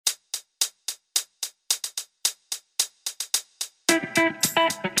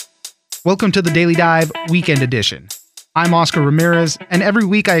Welcome to the Daily Dive Weekend Edition. I'm Oscar Ramirez, and every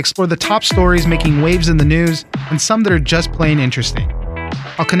week I explore the top stories making waves in the news and some that are just plain interesting.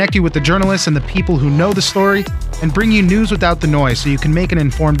 I'll connect you with the journalists and the people who know the story and bring you news without the noise so you can make an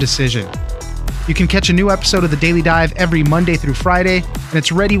informed decision. You can catch a new episode of the Daily Dive every Monday through Friday, and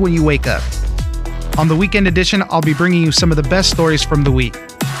it's ready when you wake up. On the Weekend Edition, I'll be bringing you some of the best stories from the week.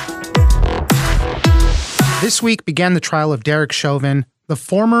 This week began the trial of Derek Chauvin, the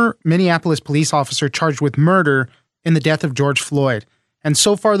former Minneapolis police officer charged with murder in the death of George Floyd. And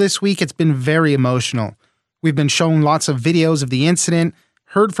so far this week, it's been very emotional. We've been shown lots of videos of the incident,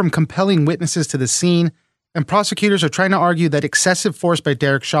 heard from compelling witnesses to the scene, and prosecutors are trying to argue that excessive force by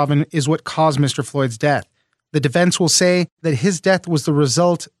Derek Chauvin is what caused Mr. Floyd's death. The defense will say that his death was the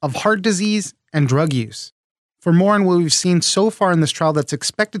result of heart disease and drug use. For more on what we've seen so far in this trial that's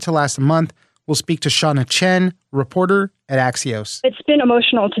expected to last a month, we'll speak to Shauna Chen, reporter at Axios. It's been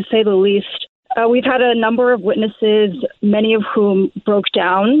emotional, to say the least. We've had a number of witnesses, many of whom broke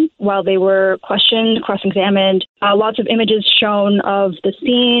down while they were questioned, cross-examined. Lots of images shown of the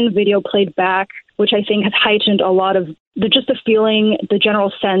scene, video played back, which I think has heightened a lot of the feeling, the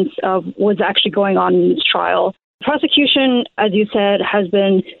general sense of what's actually going on in this trial. The prosecution, as you said, has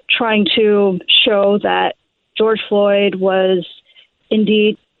been trying to show that George Floyd was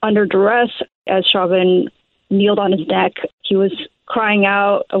indeed under duress as Chauvin kneeled on his neck. He was crying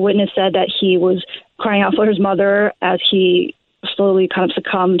out. A witness said that he was crying out for his mother as he slowly kind of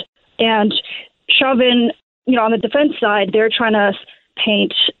succumbed. And Chauvin, on the defense side, they're trying to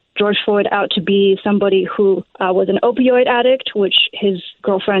paint George Floyd out to be somebody who was an opioid addict, which his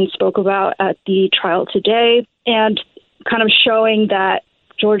girlfriend spoke about at the trial today, and kind of showing that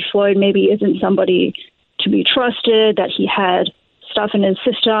George Floyd maybe isn't somebody to be trusted, that he had stuff in his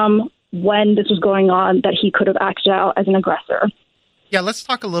system when this was going on, that he could have acted out as an aggressor. Yeah, let's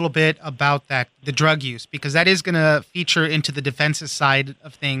talk a little bit about that, the drug use, because that is going to feature into the defense's side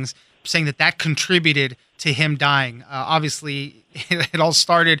of things, saying that contributed to him dying. Obviously, it all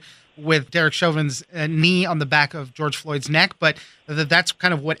started with Derek Chauvin's knee on the back of George Floyd's neck, but that's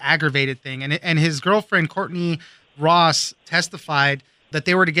kind of what aggravated thing. And his girlfriend, Courtney Ross, testified that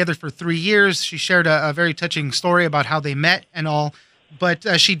they were together for 3 years. She shared a very touching story about how they met and all,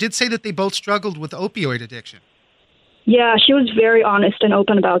 but she did say that they both struggled with opioid addiction. Yeah, she was very honest and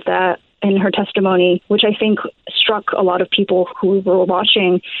open about that in her testimony, which I think struck a lot of people who were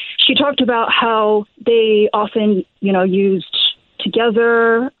watching. She talked about how they often, used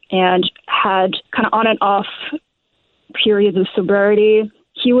together and had kind of on and off periods of sobriety.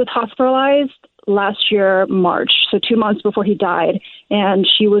 He was hospitalized last year, March, so 2 months before he died, and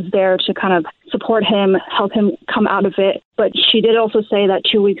she was there to kind of support him, help him come out of it. But she did also say that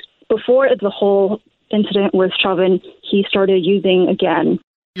 2 weeks before the whole incident with Chauvin, he started using again.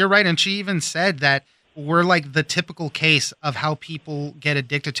 You're right, and she even said that we're like the typical case of how people get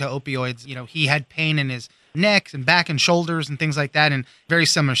addicted to opioids. He had pain in his neck and back and shoulders and things like that, and very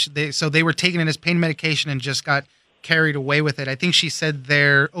similar. So they were taking in his pain medication and just got carried away with it. I think she said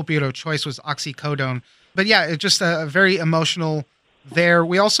their opioid of choice was oxycodone. But yeah, it's just a very emotional there.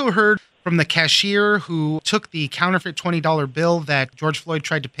 We also heard from the cashier who took the counterfeit $20 bill that George Floyd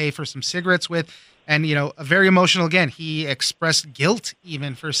tried to pay for some cigarettes with. And, very emotional again. He expressed guilt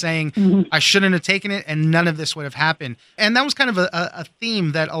even for saying, I shouldn't have taken it and none of this would have happened. And that was kind of a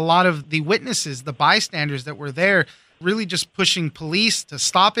theme that a lot of the witnesses, the bystanders that were there, really just pushing police to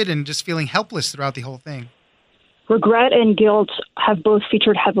stop it and just feeling helpless throughout the whole thing. Regret and guilt have both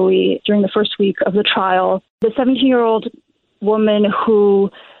featured heavily during the first week of the trial. The 17-year-old woman who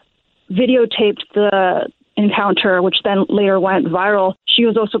videotaped the encounter, which then later went viral, she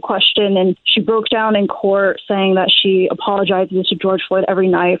was also questioned, and she broke down in court saying that she apologizes to George Floyd every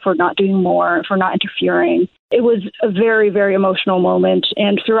night for not doing more, for not interfering. It was a very, very emotional moment,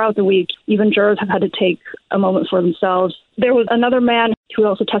 and throughout the week, even jurors have had to take a moment for themselves. There was another man who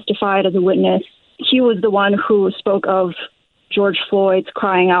also testified as a witness. He was the one who spoke of George Floyd's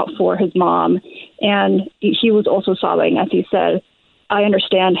crying out for his mom, and he was also sobbing as he said, I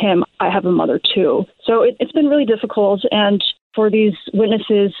understand him. I have a mother too. So it's been really difficult. And for these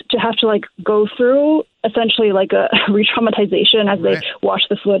witnesses to have to go through essentially like a re-traumatization as they watch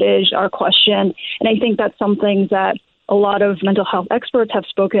the footage, are questioned. And I think that's something that a lot of mental health experts have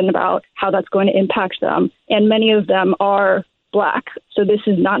spoken about, how that's going to impact them. And many of them are Black. So this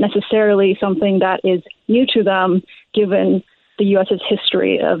is not necessarily something that is new to them, given the U.S.'s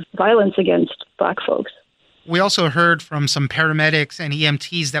history of violence against Black folks. We also heard from some paramedics and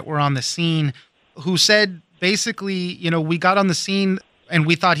EMTs that were on the scene who said, basically, we got on the scene and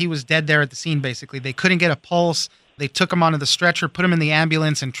we thought he was dead there at the scene, basically. They couldn't get a pulse. They took him onto the stretcher, put him in the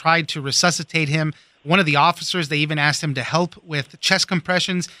ambulance, and tried to resuscitate him. One of the officers, they even asked him to help with chest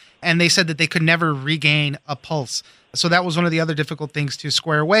compressions, and they said that they could never regain a pulse. So that was one of the other difficult things to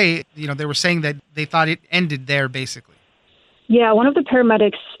square away. They were saying that they thought it ended there, basically. Yeah, one of the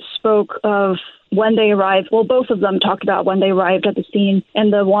paramedics spoke of when they arrived. Well, both of them talked about when they arrived at the scene.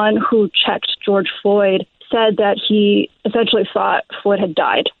 And the one who checked George Floyd said that he essentially thought Floyd had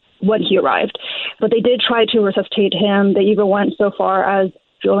died when he arrived. But they did try to resuscitate him. They even went so far as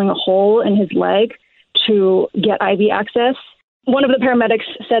drilling a hole in his leg to get IV access. One of the paramedics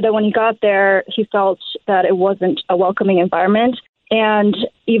said that when he got there, he felt that it wasn't a welcoming environment, and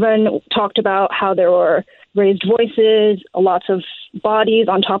even talked about how there were raised voices, lots of bodies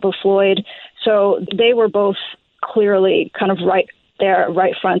on top of Floyd. So they were both clearly kind of right there,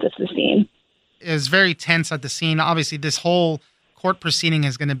 right front of the scene. It was very tense at the scene. Obviously, this whole court proceeding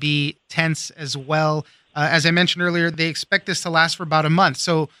is going to be tense as well. As I mentioned earlier, they expect this to last for about a month.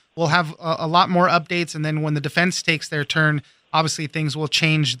 So we'll have a lot more updates. And then when the defense takes their turn, obviously things will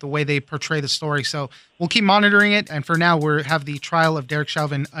change the way they portray the story. So we'll keep monitoring it. And for now, we have the trial of Derek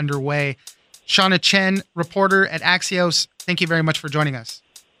Chauvin underway. Shauna Chen, reporter at Axios, thank you very much for joining us.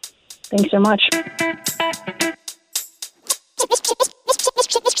 Thanks so much.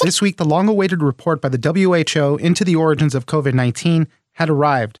 This week, the long-awaited report by the WHO into the origins of COVID-19 had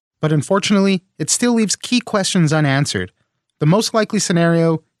arrived. But unfortunately, it still leaves key questions unanswered. The most likely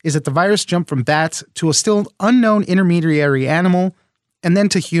scenario is that the virus jumped from bats to a still unknown intermediary animal and then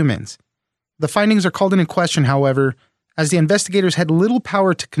to humans. The findings are called into question, however, as the investigators had little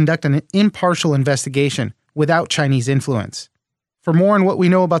power to conduct an impartial investigation without Chinese influence. For more on what we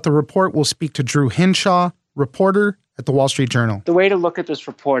know about the report, we'll speak to Drew Hinshaw, reporter at the Wall Street Journal. The way to look at this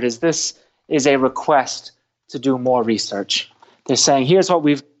report is this is a request to do more research. They're saying, here's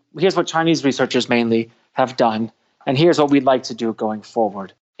what Chinese researchers mainly have done, and here's what we'd like to do going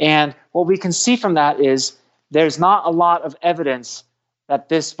forward. And what we can see from that is there's not a lot of evidence that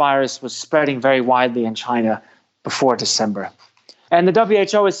this virus was spreading very widely in China before December. And the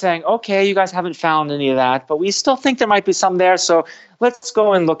WHO is saying, okay, you guys haven't found any of that, but we still think there might be some there. So let's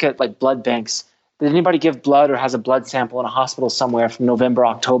go and look at blood banks. Did anybody give blood or has a blood sample in a hospital somewhere from November,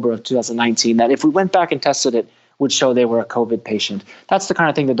 October of 2019 that if we went back and tested it would show they were a COVID patient? That's the kind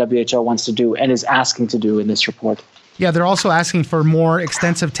of thing the WHO wants to do and is asking to do in this report. Yeah, they're also asking for more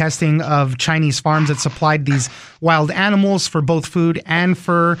extensive testing of Chinese farms that supplied these wild animals for both food and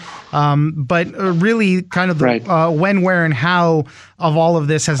fur. But really kind of the when, where, and how of all of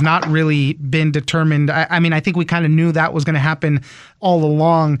this has not really been determined. I mean, I think we kind of knew that was going to happen all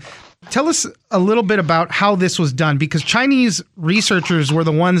along. Tell us a little bit about how this was done, because Chinese researchers were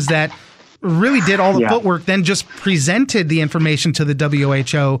the ones that really did all the footwork, then just presented the information to the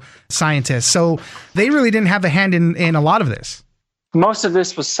WHO scientists. So they really didn't have a hand in a lot of this. Most of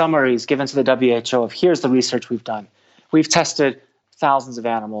this was summaries given to the WHO of here's the research we've done. We've tested thousands of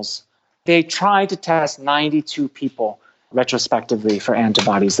animals. They tried to test 92 people retrospectively for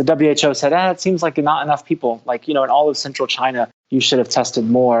antibodies. The WHO said, it seems like not enough people. In all of central China, you should have tested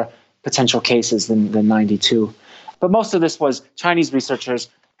more potential cases than 92. But most of this was Chinese researchers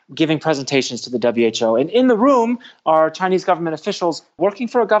giving presentations to the WHO. And in the room are Chinese government officials working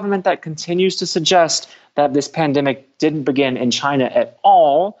for a government that continues to suggest that this pandemic didn't begin in China at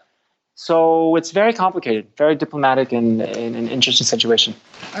all. So it's very complicated, very diplomatic, and an interesting situation.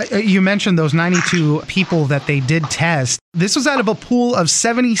 You mentioned those 92 people that they did test. This was out of a pool of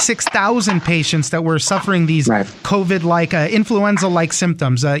 76,000 patients that were suffering these COVID-like, influenza-like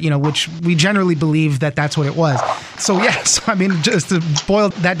symptoms, which we generally believe that that's what it was. So, yes, I mean, just to boil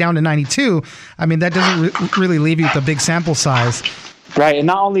that down to 92, I mean, that doesn't really leave you with a big sample size. Right. And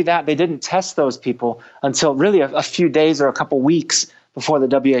not only that, they didn't test those people until really a few days or a couple weeks before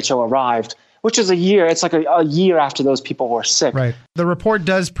the WHO arrived, which is a year. It's like a year after those people were sick. Right. The report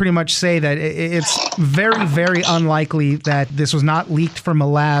does pretty much say that it's very, very unlikely that this was not leaked from a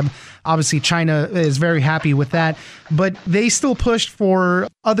lab. Obviously, China is very happy with that, but they still pushed for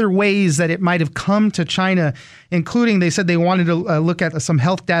other ways that it might have come to China, including they said they wanted to look at some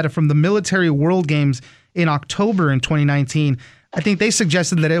health data from the Military World Games in October in 2019. I think they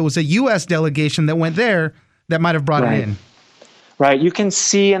suggested that it was a U.S. delegation that went there that might have brought it in. Right. You can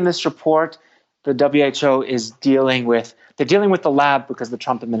see in this report the WHO is dealing with the lab because the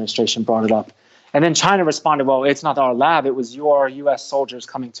Trump administration brought it up. And then China responded, well, it's not our lab. It was your U.S. soldiers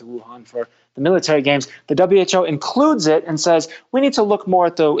coming to Wuhan for the military games. The WHO includes it and says, we need to look more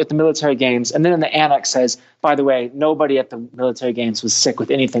at the military games. And then in the annex says, by the way, nobody at the military games was sick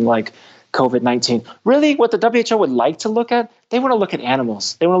with anything like COVID-19. Really, what the WHO would like to look at, They want to look at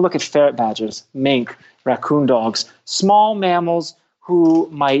animals. They want to look at ferret badgers, mink, raccoon dogs, small mammals who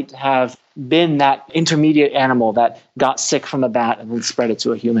might have been that intermediate animal that got sick from a bat and then spread it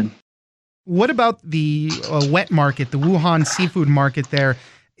to a human. What about the wet market, the Wuhan seafood market there?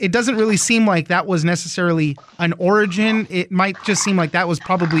 It doesn't really seem like that was necessarily an origin. It might just seem like that was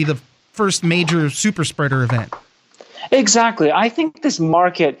probably the first major super spreader event. Exactly. I think this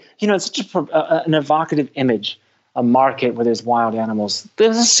market, it's such an evocative image, a market where there's wild animals.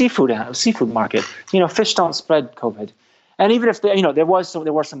 There's a seafood market. Fish don't spread COVID. And even if there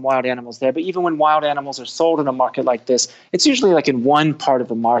were some wild animals there, but even when wild animals are sold in a market like this, it's usually like in one part of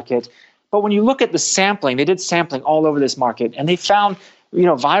the market. But when you look at the sampling, they did sampling all over this market, and they found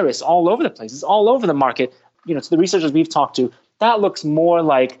virus all over the place. It's all over the market. To the researchers we've talked to, that looks more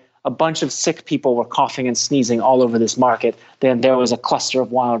like a bunch of sick people were coughing and sneezing all over this market than there was a cluster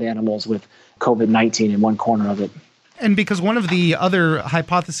of wild animals with COVID-19 in one corner of it. And because one of the other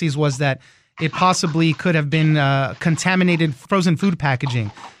hypotheses was that it possibly could have been contaminated frozen food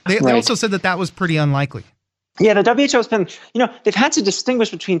packaging. They also said that was pretty unlikely. Yeah, the WHO has been, they've had to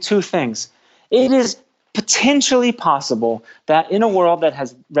distinguish between two things. It is potentially possible that in a world that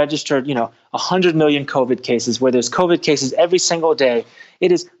has registered, 100 million COVID cases, where there's COVID cases every single day,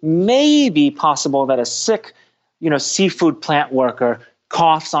 it is maybe possible that a sick, seafood plant worker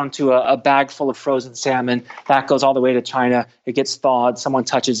coughs onto a bag full of frozen salmon. That goes all the way to China. It gets thawed. Someone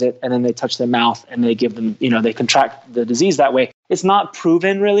touches it, and then they touch their mouth, and they give them, they contract the disease that way. It's not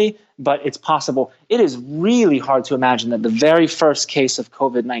proven really, but it's possible. It is really hard to imagine that the very first case of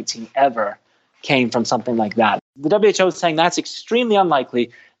COVID-19 ever came from something like that. The WHO is saying that's extremely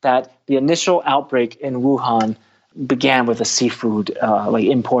unlikely, that the initial outbreak in Wuhan began with a seafood, like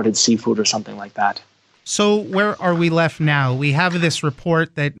imported seafood or something like that. So where are we left now? We have this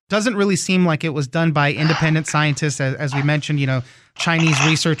report that doesn't really seem like it was done by independent scientists. As we mentioned, Chinese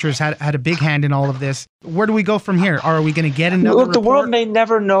researchers had a big hand in all of this. Where do we go from here? Are we going to get another report? The world may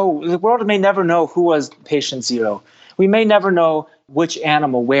never know. The world may never know who was patient zero. We may never know which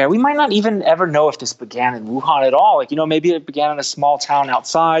animal where. We might not even ever know if this began in Wuhan at all. Maybe it began in a small town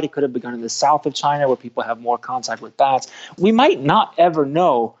outside. It could have begun in the south of China where people have more contact with bats. We might not ever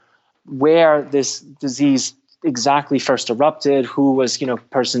know where this disease exactly first erupted, who was,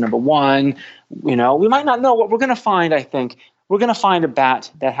 person number one. We might not know. What we're going to find, I think, we're going to find a bat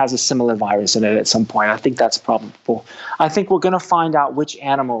that has a similar virus in it at some point. I think that's probable. I think we're going to find out which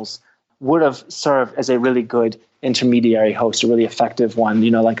animals would have served as a really good intermediary host, a really effective one,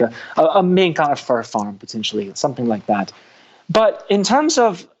 like a mink on a fur farm, potentially, something like that. But in terms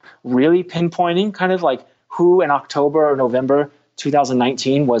of really pinpointing kind of like who in October or November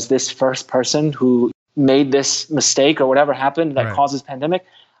 2019 was this first person who made this mistake or whatever happened that causes pandemic,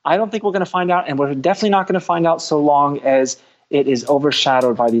 I don't think we're going to find out. And we're definitely not going to find out so long as it is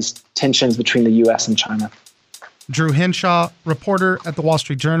overshadowed by these tensions between the U.S. and China. Drew Henshaw, reporter at the Wall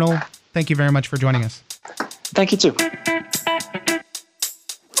Street Journal. Thank you very much for joining us. Thank you, too.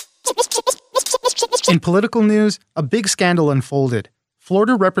 In political news, a big scandal unfolded.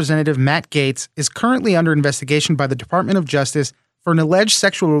 Florida Representative Matt Gaetz is currently under investigation by the Department of Justice for an alleged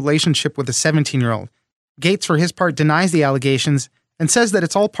sexual relationship with a 17-year-old. Gaetz, for his part, denies the allegations and says that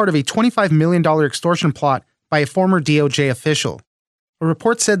it's all part of a $25 million extortion plot by a former DOJ official. A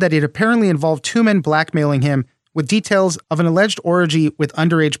report said that it apparently involved two men blackmailing him with details of an alleged orgy with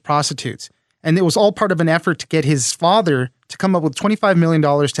underage prostitutes, and it was all part of an effort to get his father to come up with $25 million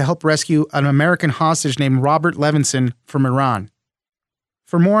to help rescue an American hostage named Robert Levinson from Iran.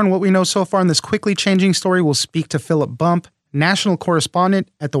 For more on what we know so far in this quickly changing story, we'll speak to Philip Bump, national correspondent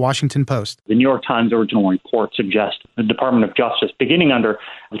at The Washington Post. The New York Times' original report suggests the Department of Justice, beginning under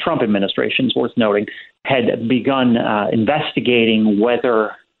the Trump administration, is worth noting, had begun investigating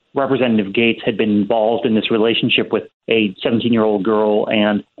whether Representative Gaetz had been involved in this relationship with a 17-year-old girl,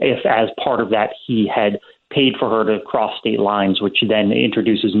 and if, as part of that, he had paid for her to cross state lines, which then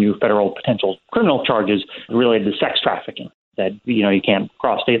introduces new federal potential criminal charges related to sex trafficking. That, you can't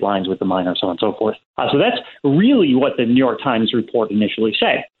cross state lines with the minor, so on and so forth. So that's really what the New York Times report initially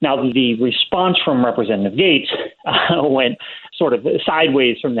said. Now, the response from Representative Gaetz went sort of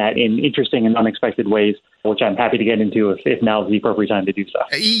sideways from that in interesting and unexpected ways, which I'm happy to get into if now is the appropriate time to do so.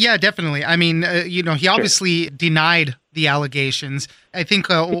 Yeah, definitely. I mean, he obviously denied the allegations. I think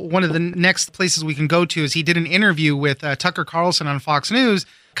one of the next places we can go to is he did an interview with Tucker Carlson on Fox News,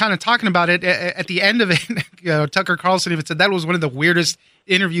 kind of talking about it. At the end of it, Tucker Carlson even said that was one of the weirdest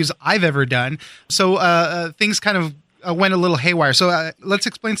interviews I've ever done. So things kind of went a little haywire. So let's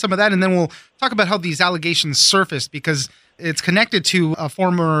explain some of that, and then we'll talk about how these allegations surfaced, because it's connected to a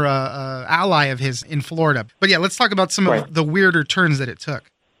former ally of his in Florida. But yeah, let's talk about some of the weirder turns that it took.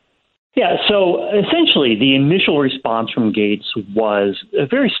 Yeah, so essentially the initial response from Gates was a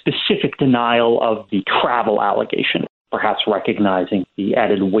very specific denial of the travel allegation, perhaps recognizing the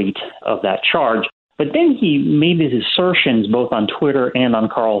added weight of that charge. But then he made these assertions both on Twitter and on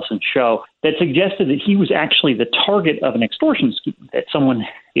Carlson's show that suggested that he was actually the target of an extortion scheme, that someone,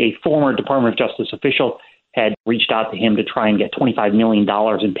 a former Department of Justice official, had reached out to him to try and get $25 million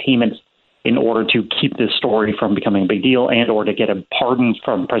in payments in order to keep this story from becoming a big deal and or to get a pardon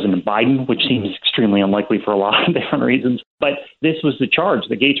from President Biden, which seems extremely unlikely for a lot of different reasons. But this was the charge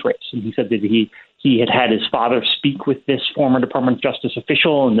that Gates raised. And he said that he had his father speak with this former Department of Justice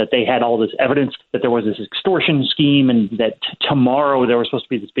official and that they had all this evidence that there was this extortion scheme and that tomorrow there was supposed to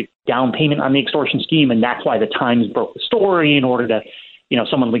be this big down payment on the extortion scheme. And that's why the Times broke the story in order to,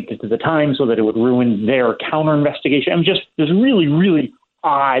 someone leaked it to the Times so that it would ruin their counter investigation. I mean, just this really, really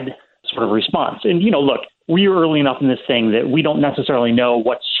odd sort of response. And, look, we're early enough in this thing that we don't necessarily know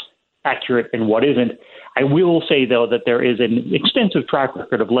what's accurate and what isn't. I will say, though, that there is an extensive track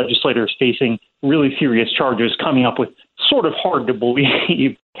record of legislators facing really serious charges coming up with sort of hard to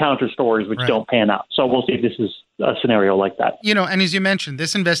believe counter stories which don't pan out. So we'll see if this is a scenario like that. And as you mentioned,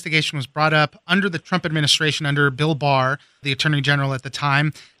 this investigation was brought up under the Trump administration, under Bill Barr, the attorney general at the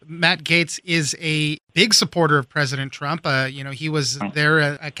time. Matt Gaetz is a big supporter of President Trump. He was there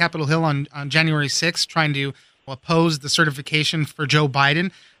at Capitol Hill on January 6th trying to oppose the certification for Joe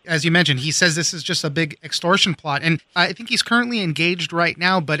Biden. As you mentioned, he says this is just a big extortion plot. And I think he's currently engaged right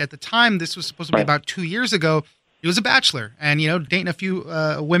now. But at the time, this was supposed to be about 2 years ago, he was a bachelor and, dating a few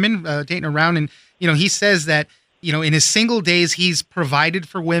women, dating around. And, he says that, in his single days, he's provided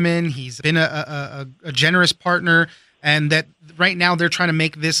for women. He's been a generous partner. And that right now they're trying to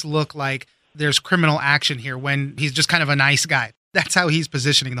make this look like there's criminal action here when he's just kind of a nice guy. That's how he's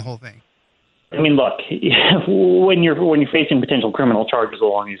positioning the whole thing. I mean, look, when you're facing potential criminal charges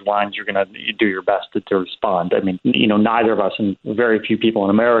along these lines, you're going to do your best to respond. I mean, neither of us and very few people in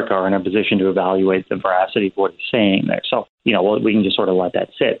America are in a position to evaluate the veracity of what he's saying there. So, we can just sort of let that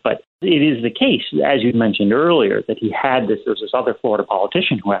sit. But it is the case, as you mentioned earlier, that there's this other Florida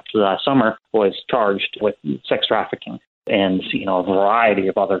politician who after last summer was charged with sex trafficking and, a variety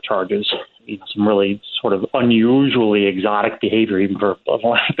of other charges. Some really sort of unusually exotic behavior, even for an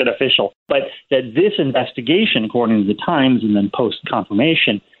elected official. But that this investigation, according to the Times and then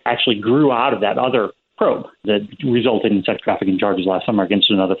post-confirmation, actually grew out of that other probe that resulted in sex trafficking charges last summer against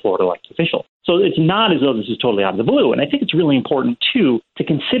another Florida elected official. So it's not as though this is totally out of the blue. And I think it's really important, too, to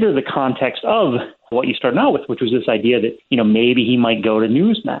consider the context of what you started out with, which was this idea that, maybe he might go to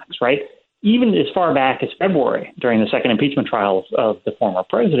Newsmax, right? Even as far back as February, during the second impeachment trial of the former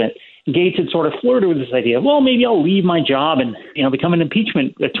president, Gates had sort of flirted with this idea, well, maybe I'll leave my job and, become an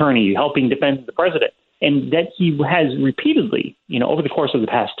impeachment attorney helping defend the president. And that he has repeatedly, over the course of the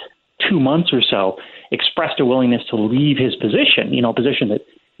past 2 months or so, expressed a willingness to leave his position, a position that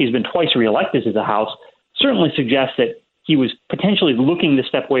he's been twice reelected to the House, certainly suggests that he was potentially looking to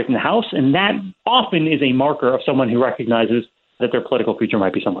step away from the House. And that often is a marker of someone who recognizes that their political future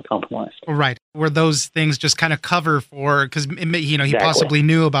might be somewhat compromised. Right. Where those things just kind of cover for, because, he possibly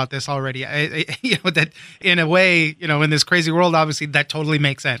knew about this already. That in a way, in this crazy world, obviously, that totally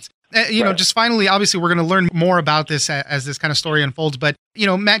makes sense. Just finally, obviously, we're going to learn more about this as this kind of story unfolds. But,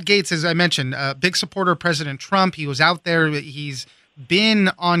 Matt Gaetz, as I mentioned, a big supporter of President Trump. He was out there. He's been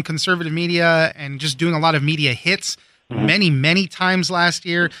on conservative media and just doing a lot of media hits many times last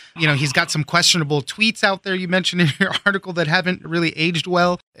year. He's got some questionable tweets out there you mentioned in your article that haven't really aged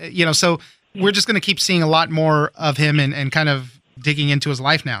well. So we're just going to keep seeing a lot more of him and kind of digging into his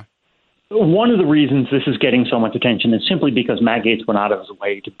life now. One of the reasons this is getting so much attention is simply because Matt Gaetz went out of his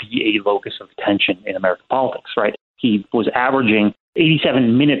way to be a locus of attention in American politics, right? He was averaging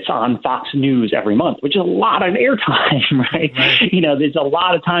 87 minutes on Fox News every month, which is a lot of airtime, right? There's a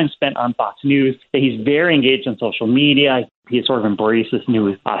lot of time spent on Fox News. He's very engaged on social media. He sort of embraced this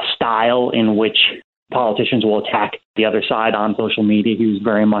new style in which politicians will attack the other side on social media. He was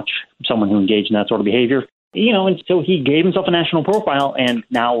very much someone who engaged in that sort of behavior. And so he gave himself a national profile, and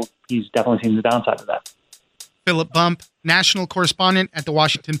now he's definitely seen the downside of that. Philip Bump, national correspondent at The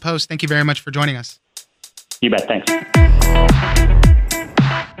Washington Post. Thank you very much for joining us. You bet. Thanks.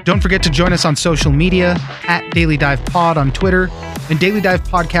 Don't forget to join us on social media at Daily Dive Pod on Twitter and Daily Dive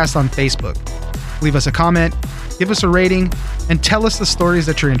Podcast on Facebook. Leave us a comment, give us a rating, and tell us the stories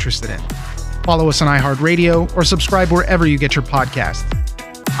that you're interested in. Follow us on iHeartRadio or subscribe wherever you get your podcasts.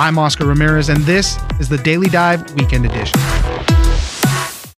 I'm Oscar Ramirez, and this is the Daily Dive Weekend Edition.